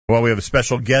Well, we have a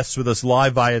special guest with us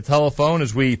live via telephone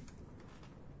as we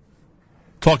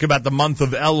talk about the month of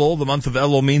Elul. The month of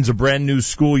Elul means a brand new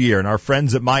school year, and our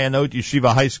friends at Mayanot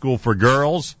Yeshiva High School for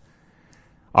Girls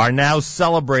are now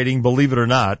celebrating, believe it or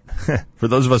not, for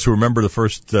those of us who remember the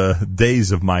first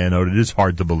days of Mayanot, it is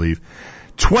hard to believe.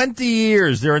 20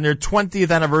 years, they're in their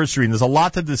 20th anniversary, and there's a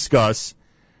lot to discuss.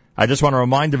 I just want to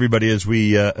remind everybody as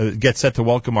we get set to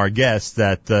welcome our guests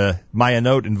that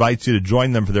Mayanot invites you to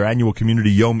join them for their annual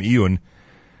community Yom Iyun.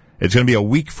 It's going to be a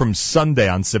week from Sunday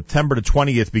on September the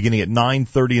 20th, beginning at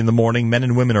 9:30 in the morning. Men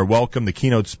and women are welcome. The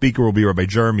keynote speaker will be Rabbi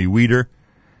Jeremy Weider.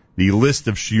 The list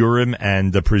of shiurim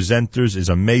and the presenters is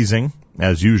amazing,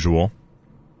 as usual.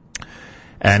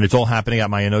 And it's all happening at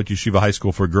Mayanot Yeshiva High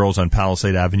School for Girls on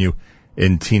Palisade Avenue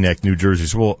in Teaneck, New Jersey.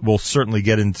 So we'll certainly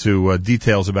get into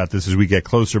details about this as we get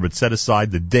closer, but set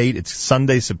aside the date. It's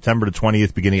Sunday, September the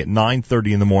 20th, beginning at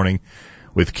 9:30 in the morning,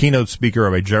 with keynote speaker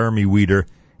Rabbi Jeremy Weider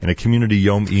and a community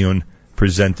Yom Iyun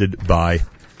presented by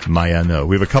Mayanot.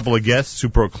 We have a couple of guests who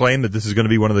proclaim that this is going to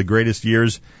be one of the greatest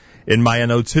years in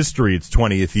Mayanot's history, its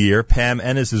 20th year. Pam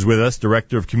Ennis is with us,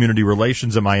 Director of Community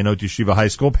Relations at Mayanot Yeshiva High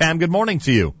School. Pam, good morning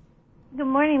to you. Good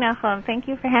morning, Nachum. Thank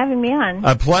you for having me on.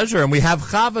 A pleasure. And we have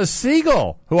Chava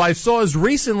Siegel, who I saw as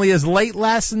recently as late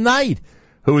last night,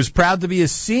 who is proud to be a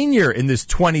senior in this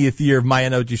 20th year of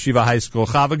Mayanot Yeshiva High School.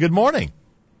 Chava, good morning.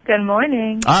 Good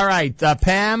morning. All right,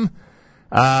 Pam,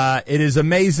 it is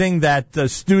amazing that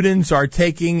students are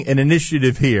taking an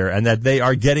initiative here and that they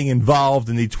are getting involved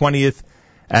in the 20th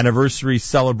anniversary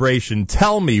celebration.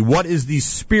 Tell me, what is the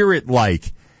spirit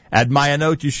like at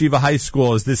Mayanot Yeshiva High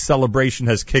School as this celebration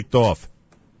has kicked off?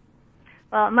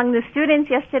 Well, among the students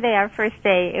yesterday, our first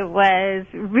day, it was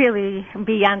really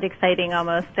beyond exciting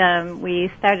almost. We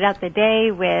started out the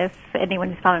day with,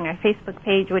 anyone who's following our Facebook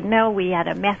page would know, we had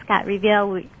a mascot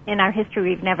reveal. In our history,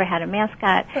 we've never had a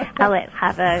mascot. I'll let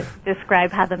Chava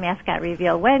describe how the mascot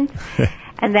reveal went.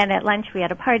 And then at lunch, we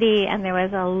had a party, and there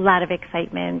was a lot of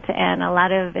excitement and a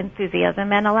lot of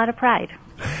enthusiasm and a lot of pride.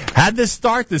 How'd this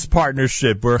start, this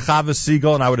partnership, where Chava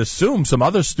Siegel and I would assume some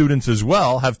other students as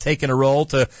well have taken a role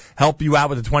to help you out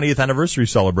with the 20th anniversary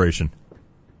celebration?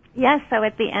 Yes, so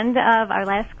at the end of our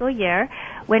last school year,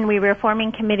 when we were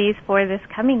forming committees for this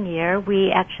coming year,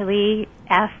 we actually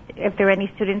asked if there were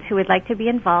any students who would like to be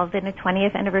involved in a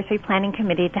 20th anniversary planning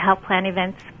committee to help plan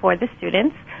events for the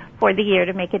students for the year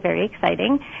to make it very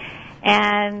exciting.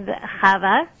 And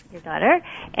Chava, your daughter,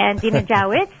 and Dina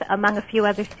Jowitz, among a few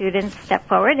other students, stepped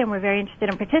forward and were very interested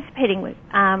in participating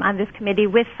on this committee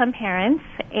with some parents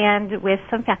and with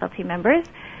some faculty members.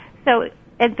 So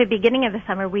at the beginning of the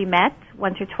summer, we met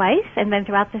once or twice, and then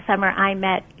throughout the summer,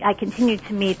 I continued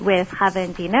to meet with Chava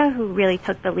and Dina, who really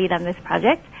took the lead on this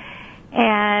project.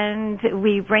 And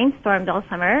we brainstormed all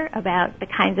summer about the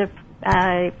kinds of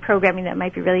programming that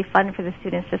might be really fun for the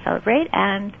students to celebrate,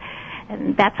 and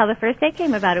that's how the first day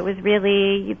came about. It was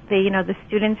really, the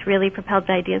students really propelled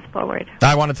the ideas forward.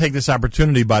 I want to take this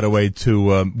opportunity, by the way,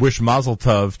 to wish Mazel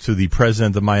Tov to the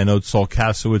president of Mayanot, Saul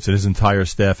Kasowitz, and his entire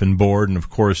staff and board, and of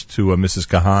course to Mrs.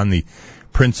 Kahan, the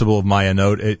principal of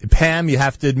Mayanot. Pam, you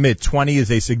have to admit, 20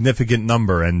 is a significant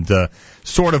number, and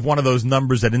sort of one of those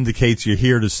numbers that indicates you're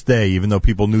here to stay, even though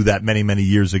people knew that many, many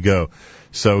years ago.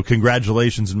 So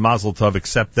congratulations and Mazel Tov.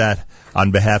 Accept that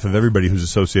on behalf of everybody who's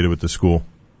associated with the school.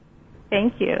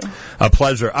 Thank you. A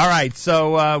pleasure. All right,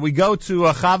 so we go to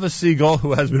Chava Siegel,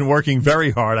 who has been working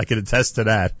very hard, I can attest to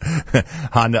that,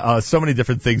 on so many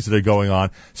different things that are going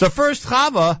on. So first,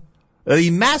 Chava, the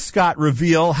mascot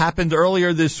reveal happened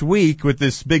earlier this week with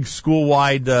this big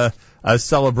school-wide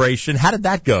celebration. How did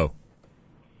that go?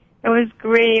 It was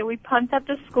great. We pumped up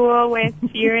the school with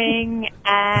cheering,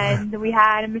 and we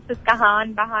had Mrs.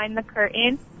 Kahan behind the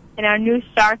curtain and our new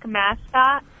shark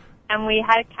mascot. And we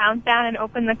had a countdown and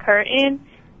opened the curtain,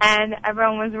 and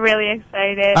everyone was really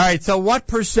excited. All right, so what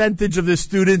percentage of the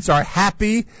students are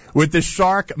happy with the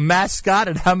shark mascot,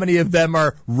 and how many of them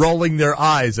are rolling their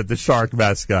eyes at the shark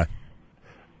mascot?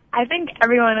 I think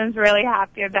everyone is really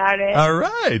happy about it. All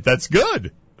right, that's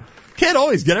good. Can't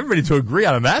always get everybody to agree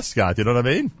on a mascot, you know what I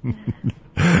mean?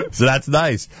 So that's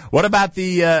nice. What about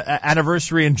the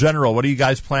anniversary in general? What do you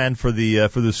guys plan for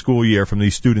the school year from the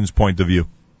students' point of view?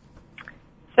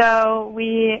 So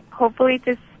we hopefully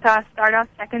to start our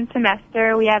second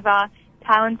semester, we have a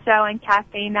talent show and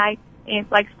cafe night,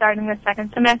 starting the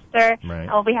second semester. Right.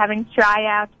 And we'll be having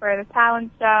tryouts for the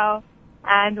talent show,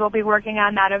 and we'll be working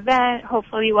on that event.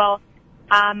 Hopefully we'll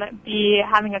be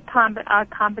having a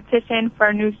competition for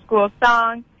a new school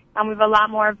song, and we have a lot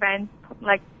more events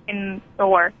in the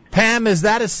works. Pam, is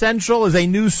that essential? Is a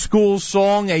new school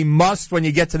song a must when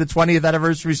you get to the 20th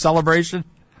anniversary celebration?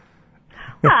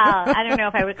 Well, I don't know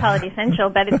if I would call it essential,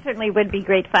 but it certainly would be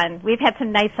great fun. We've had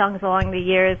some nice songs along the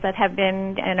years that have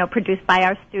been, produced by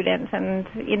our students, and,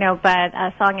 but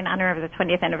a song in honor of the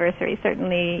 20th anniversary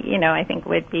certainly, I think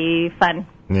would be fun.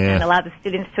 Yeah. And allow the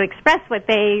students to express what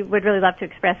they would really love to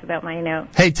express about My Note.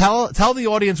 Hey, tell the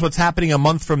audience what's happening a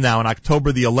month from now on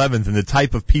October the 11th and the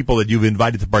type of people that you've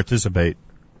invited to participate.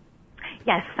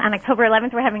 Yes, on October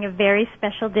 11th we're having a very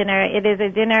special dinner. It is a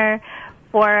dinner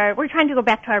we're trying to go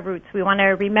back to our roots. We want to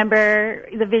remember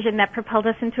the vision that propelled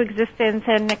us into existence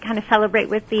and kind of celebrate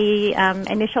with the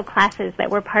initial classes that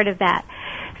were part of that.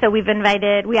 So we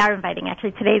are inviting,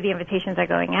 actually today the invitations are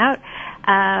going out.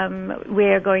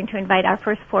 We're going to invite our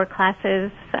first 4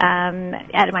 classes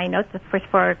at My Notes, the first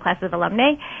 4 classes of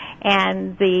alumni,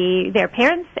 and their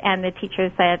parents and the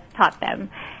teachers that taught them.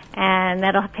 And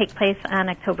that'll take place on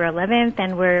October 11th,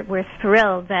 and we're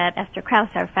thrilled that Esther Krauss,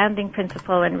 our founding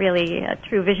principal and really a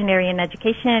true visionary in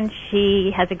education,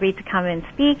 she has agreed to come and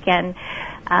speak, and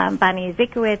Bonnie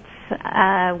Zikowitz,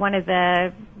 one of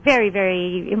the very,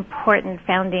 very important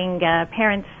founding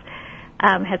parents,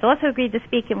 has also agreed to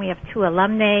speak, and we have 2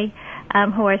 alumni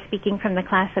who are speaking from the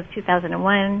class of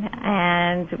 2001,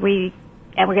 and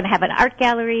we're going to have an art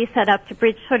gallery set up to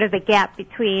bridge sort of the gap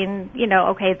between,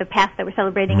 the past that we're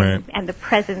celebrating right. and the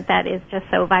present that is just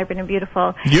so vibrant and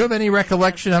beautiful. Do you have any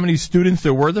recollection how many students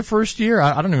there were the first year?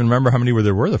 I don't even remember how many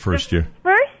there were the first year.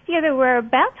 First year there were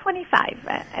about 25.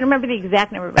 I don't remember the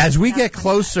exact number. As we get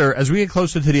closer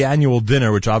to the annual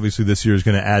dinner, which obviously this year is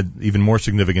going to add even more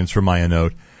significance for Maya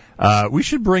Note, we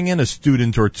should bring in a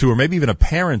student or 2, or maybe even a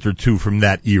parent or 2 from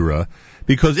that era,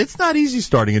 because it's not easy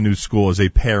starting a new school as a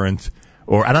parent.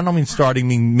 Or I don't mean starting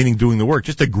meaning doing the work.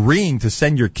 Just agreeing to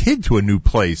send your kid to a new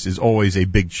place is always a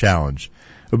big challenge.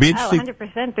 It would be interesting.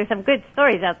 100%. There's some good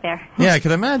stories out there. Yeah, I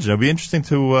can imagine. It would be interesting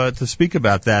to speak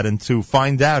about that and to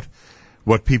find out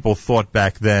what people thought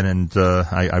back then, and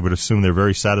I would assume they're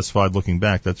very satisfied looking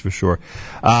back, that's for sure.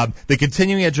 The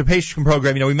continuing education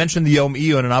program, we mentioned the Yom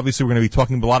Iyun, and obviously we're going to be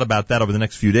talking a lot about that over the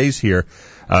next few days here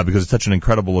because it's such an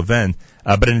incredible event.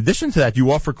 But in addition to that,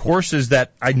 you offer courses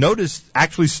that I noticed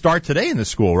actually start today in the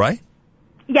school, right?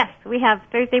 Yes, we have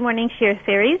Thursday morning shir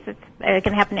series. It's going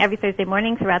to happen every Thursday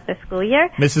morning throughout the school year.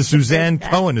 Mrs. Suzanne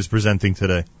Cohen is presenting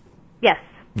today. Yes.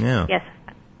 Yeah. Yes.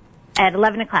 At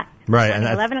 11 o'clock. Right. And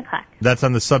 11 o'clock. That's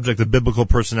on the subject of biblical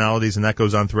personalities, and that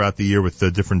goes on throughout the year with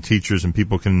different teachers, and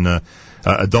people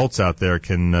adults out there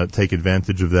can take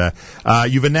advantage of that.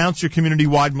 You've announced your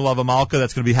community-wide Melava Malka.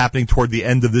 That's going to be happening toward the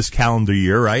end of this calendar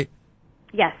year, right?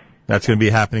 Yes. That's going to be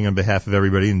happening on behalf of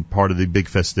everybody and part of the big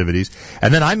festivities.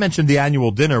 And then I mentioned the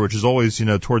annual dinner, which is always,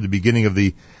 toward the beginning of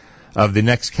the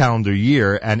next calendar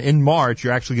year. And in March,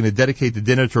 you're actually going to dedicate the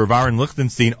dinner to Rav Aaron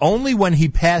Lichtenstein. Only when he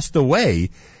passed away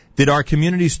did our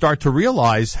community start to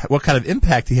realize what kind of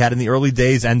impact he had in the early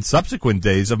days and subsequent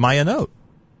days of Maya Note.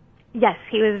 Yes,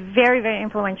 he was very, very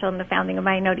influential in the founding of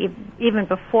Maya Note, even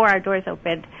before our doors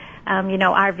opened.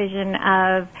 Our vision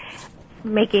of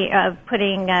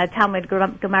putting Talmud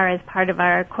Gemara as part of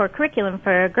our core curriculum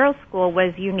for girls' school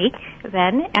was unique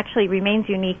then, actually remains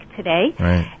unique today.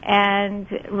 Right. And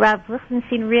Rav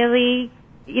Lichtenstein really,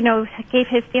 gave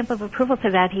his stamp of approval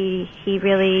to that. He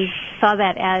really saw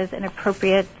that as an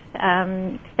appropriate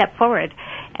step forward.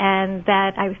 And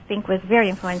that, I think, was very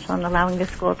influential in allowing the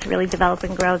school to really develop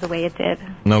and grow the way it did.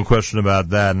 No question about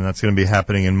that, and that's going to be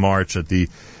happening in March at the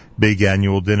big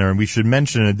annual dinner. And we should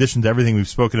mention, in addition to everything we've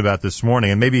spoken about this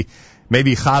morning, and maybe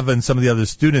Chava and some of the other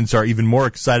students are even more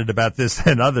excited about this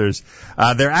than others.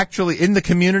 They're actually in the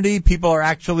community. People are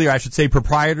actually, or I should say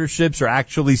proprietorships, are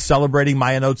actually celebrating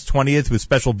Maya Note's 20th with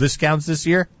special discounts this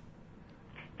year.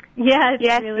 Yeah,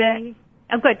 it's really.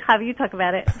 Oh, good. Chava, you talk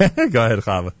about it. Go ahead,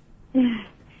 Chava.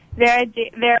 There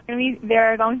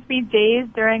are going to be days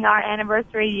during our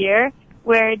anniversary year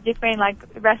where different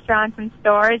restaurants and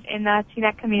stores in the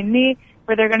Teaneck community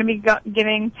where they're going to be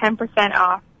giving 10%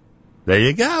 off. There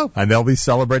you go. And they'll be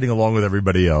celebrating along with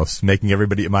everybody else, making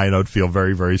everybody at Maya Note feel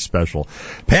very, very special.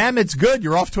 Pam, it's good.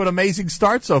 You're off to an amazing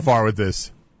start so far with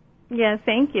this. Yeah,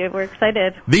 thank you. We're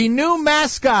excited. The new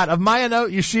mascot of Maya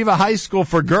Note Yeshiva High School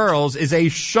for Girls is a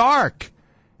shark.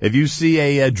 If you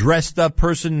see a dressed up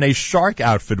person in a shark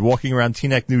outfit walking around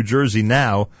Teaneck, New Jersey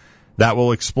now, that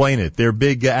will explain it. Their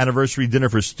big anniversary dinner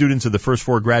for students of the first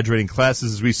 4 graduating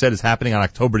classes, as we said, is happening on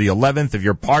October the 11th. If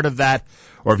you're part of that,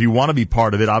 or if you want to be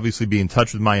part of it, obviously be in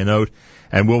touch with Mayanot,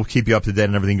 and we'll keep you up to date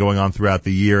on everything going on throughout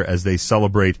the year as they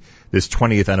celebrate this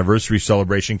 20th anniversary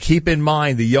celebration. Keep in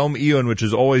mind the Yom Iyun, which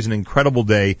is always an incredible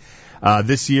day.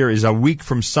 This year is a week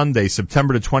from Sunday,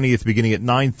 September the 20th, beginning at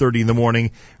 9:30 in the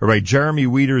morning. Rabbi Jeremy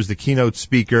Weider is the keynote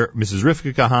speaker. Mrs.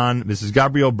 Rivka Kahan, Mrs.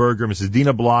 Gabrielle Berger, Mrs.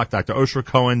 Dina Block, Dr. Oshra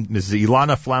Cohen, Mrs.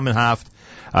 Ilana Flammenhaft,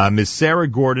 Ms. Sarah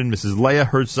Gordon, Mrs. Leah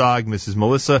Herzog, Mrs.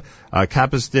 Melissa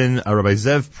Kapistin, Rabbi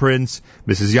Zev Prince,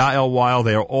 Mrs. Yael Weil.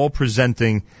 They are all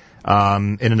presenting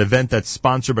in an event that's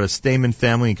sponsored by the Stamen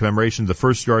family in commemoration of the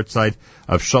first yahrzeit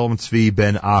of Shalom Tzvi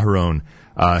ben Aharon.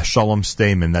 Shalom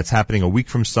Stamen. That's happening a week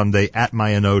from Sunday at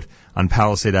Mayanot on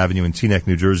Palisade Avenue in Teaneck,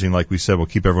 New Jersey. And like we said, we'll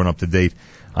keep everyone up to date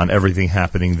on everything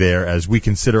happening there as we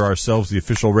consider ourselves the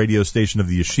official radio station of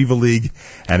the Yeshiva League.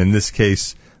 And in this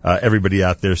case, everybody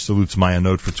out there salutes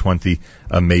Mayanot for 20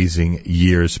 amazing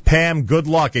years. Pam, good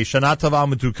luck. A Shana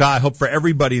Tova Metuka. I hope for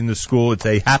everybody in the school it's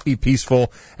a happy,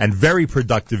 peaceful, and very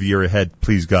productive year ahead.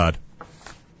 Please, God.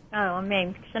 Oh,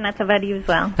 amen. Shana Tova to you as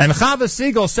well. And Chava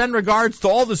Siegel, send regards to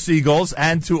all the Siegels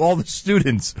and to all the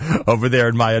students over there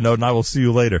in Mayanot, and I will see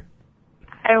you later.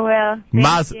 I will.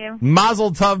 Thank you.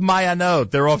 Mazel Tov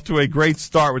Mayanot. They're off to a great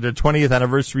start with their 20th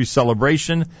anniversary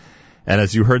celebration. And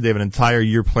as you heard, they have an entire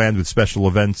year planned with special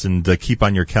events, and keep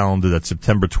on your calendar that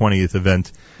September 20th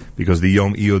event, because the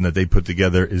Yom Iyun that they put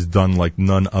together is done like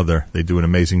none other. They do an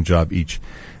amazing job each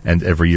and every year.